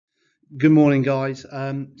Good morning, guys.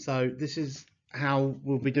 So this is how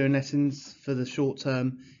we'll be doing lessons for the short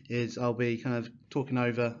term. Is I'll be kind of talking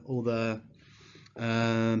over all the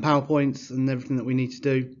PowerPoints and everything that we need to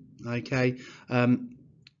do. Okay.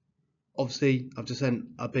 Obviously, I've just sent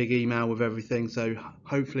a big email with everything, so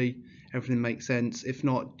hopefully everything makes sense. If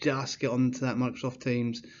not, just get onto that Microsoft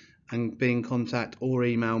Teams and be in contact or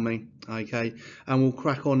email me. Okay, and we'll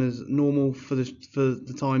crack on as normal for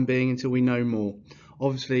the time being until we know more.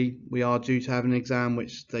 Obviously, we are due to have an exam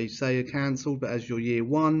which they say are cancelled, but as your year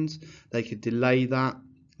ones, they could delay that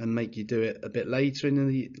and make you do it a bit later in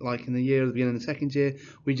the year, at the beginning of the second year.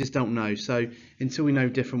 We just don't know. So until we know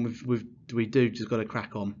different, we do just got to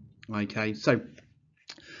crack on. Okay, so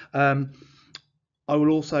I will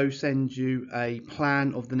also send you a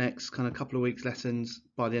plan of the next kind of couple of weeks lessons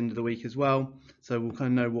by the end of the week as well. So we'll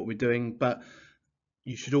kind of know what we're doing. But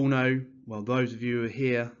you should all know, well, those of you who are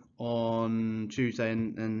here on Tuesday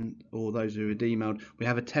and or those who had emailed, we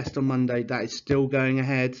have a test on Monday that is still going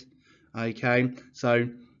ahead. Okay, so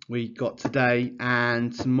we got today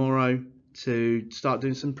and tomorrow to start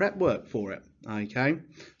doing some prep work for it. Okay,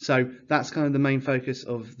 so that's kind of the main focus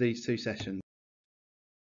of these two sessions.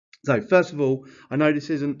 So first of all, I know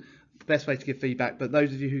this isn't the best way to give feedback, but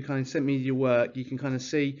those of you who kind of sent me your work, you can kind of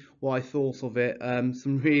see what I thought of it.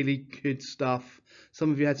 Some really good stuff.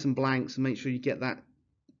 Some of you had some blanks, and make sure you get that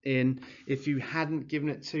in. If you hadn't given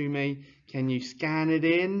it to me, can you scan it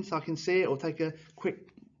in so I can see it, or take a quick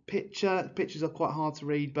picture? Pictures are quite hard to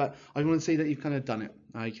read, but I want to see that you've kind of done it.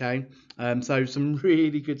 Okay, so some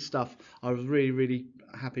really good stuff. I was really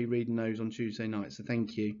happy reading those on Tuesday night, so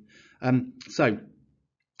thank you. The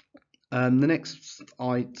next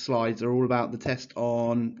slides are all about the test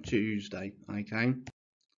on Tuesday. Okay,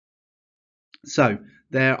 so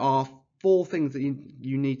there are 4 things that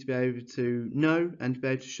you need to be able to know and to be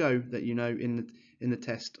able to show that you know in the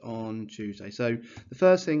test on Tuesday. So the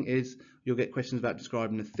first thing is you'll get questions about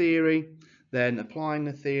describing the theory, then applying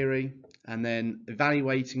the theory, and then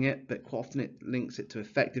evaluating it, but quite often it links it to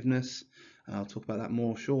effectiveness. I'll talk about that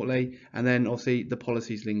more shortly. And then obviously the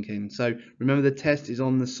policies link in. So remember, the test is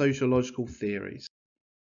on the sociological theories.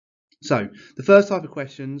 So the first type of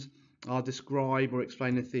questions are describe or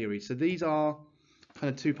explain the theory. So these are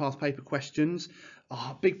kind of 2 past paper questions.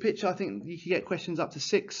 Big picture, I think you can get questions up to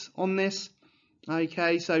 6 on this.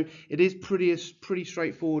 Okay, so it is pretty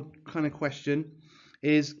straightforward kind of question.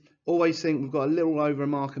 Is always think we've got a little over a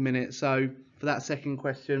mark a minute. So for that second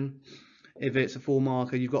question, if it's a 4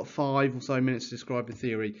 marker, you've got 5 or so minutes to describe the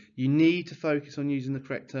theory. You need to focus on using the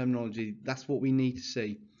correct terminology. That's what we need to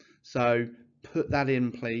see. So put that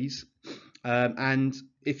in, please. And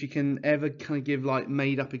if you can ever kind of give like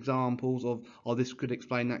made up examples of, oh, this could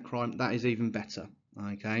explain that crime, that is even better.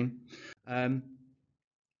 Okay.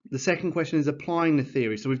 The second question is applying the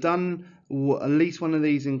theory. So we've done at least one of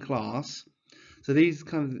these in class. So that's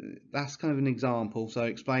kind of an example. So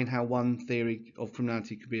explain how one theory of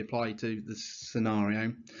criminality could be applied to the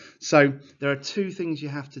scenario. So there are 2 things you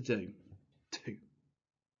have to do.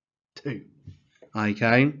 Two.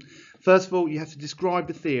 Okay. First of all, you have to describe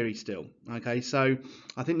the theory still. Okay. So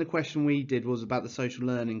I think the question we did was about the social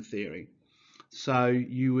learning theory. So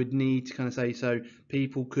you would need to kind of say, so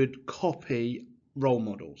people could copy role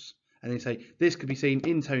models. And they say, this could be seen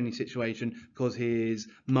in Tony's situation because his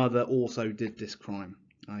mother also did this crime.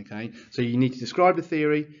 Okay, so you need to describe the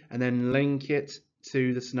theory and then link it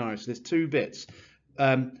to the scenario. So there's 2 bits.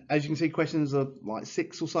 As you can see, questions are like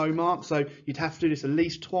 6 or so marks. So you'd have to do this at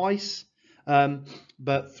least twice,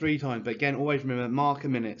 but 3 times. But again, always remember, mark a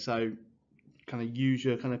minute. So kind of use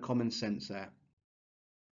your kind of common sense there.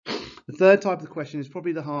 The third type of question is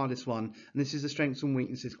probably the hardest one, and this is the strengths and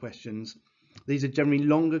weaknesses questions. These are generally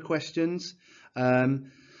longer questions,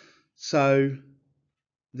 so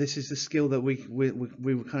this is the skill that we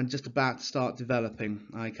were kind of just about to start developing.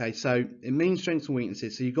 Okay, so it means strengths and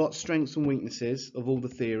weaknesses. So you've got strengths and weaknesses of all the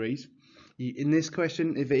theories. In this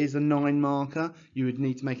question, if it is a 9 marker, you would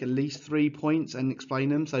need to make at least 3 points and explain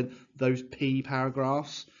them. So those P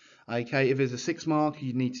paragraphs. Okay, if it's a 6 marker,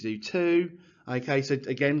 you need to do 2. Okay, so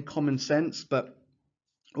again, common sense, but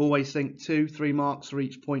always think 2, 3 marks for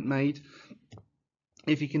each point made.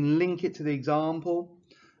 If you can link it to the example,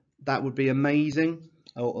 that would be amazing,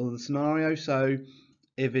 or the scenario. So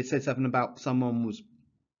if it said something about someone was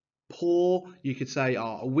poor, you could say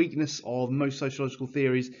a weakness of most sociological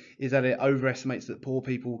theories is that it overestimates that poor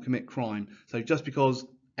people commit crime. So just because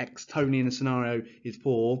Tony in the scenario is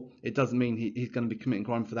poor, it doesn't mean he's going to be committing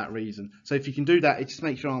crime for that reason. So if you can do that, it just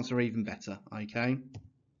makes your answer even better. Okay.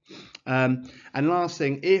 And last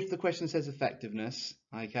thing, if the question says effectiveness,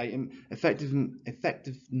 okay,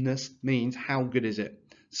 effectiveness means how good is it?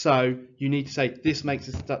 So you need to say this makes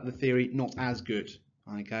the theory not as good.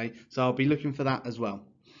 Okay, so I'll be looking for that as well.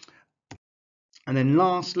 And then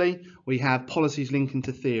lastly, we have policies linking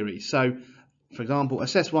to theory. So, for example,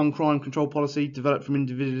 assess one crime control policy developed from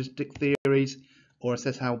individualistic theories, or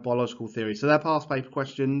assess how biological theories. So they're past paper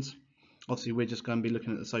questions. Obviously, we're just going to be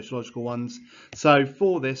looking at the sociological ones. So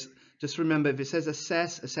for this, just remember, if it says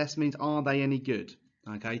assess means are they any good?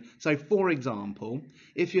 Okay. So for example,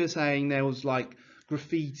 if you're saying there was like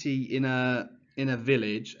graffiti in a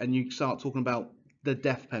village, and you start talking about the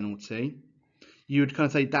death penalty, you would kind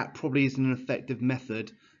of say that probably isn't an effective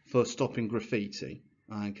method for stopping graffiti.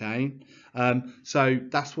 Okay, so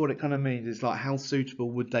that's what it kind of means. It's like, how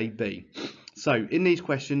suitable would they be? So in these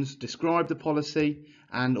questions, describe the policy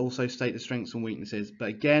and also state the strengths and weaknesses. But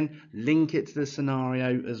again, link it to the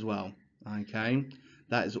scenario as well. Okay,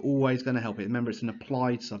 that is always going to help it. Remember, it's an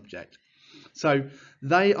applied subject. So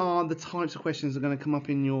they are the types of questions that are going to come up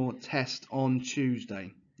in your test on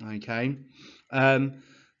Tuesday. Okay.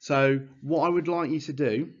 So what I would like you to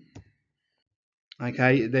do,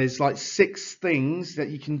 okay, there's like 6 things that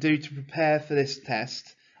you can do to prepare for this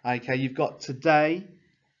test. Okay, you've got today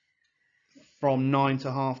from 9 to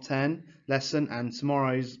 10:30 lesson, and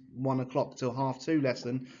tomorrow's 1 o'clock till 2:30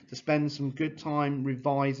 lesson, to spend some good time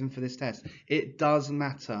revising for this test. It does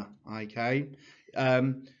matter, okay?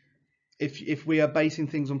 If we are basing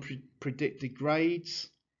things on predicted grades,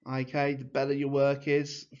 okay, the better your work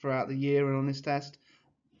is throughout the year and on this test.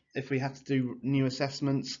 If we have to do new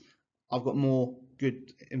assessments, I've got more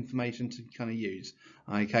good information to kind of use.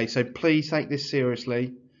 Okay, so please take this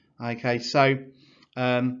seriously. Okay, so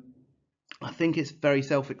I think it's very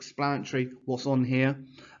self-explanatory what's on here.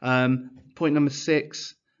 Point number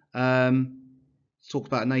 6 talks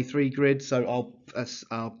about an A3 grid, so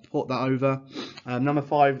I'll put that over. Number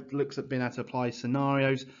 5 looks at being able to apply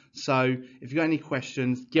scenarios. So if you've got any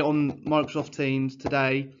questions, get on Microsoft Teams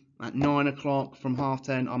today at 9 o'clock from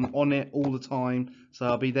 10:30. I'm on it all the time, so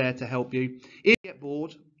I'll be there to help you. If you get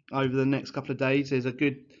bored over the next couple of days, there's a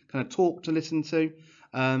good kind of talk to listen to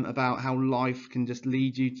about how life can just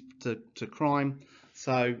lead you to crime.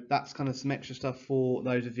 So that's kind of some extra stuff for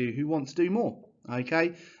those of you who want to do more.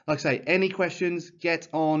 Okay, like I say, any questions, get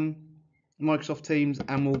on Microsoft Teams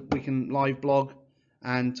and we can live blog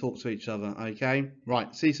and talk to each other. Okay,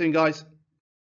 right, see you soon, guys.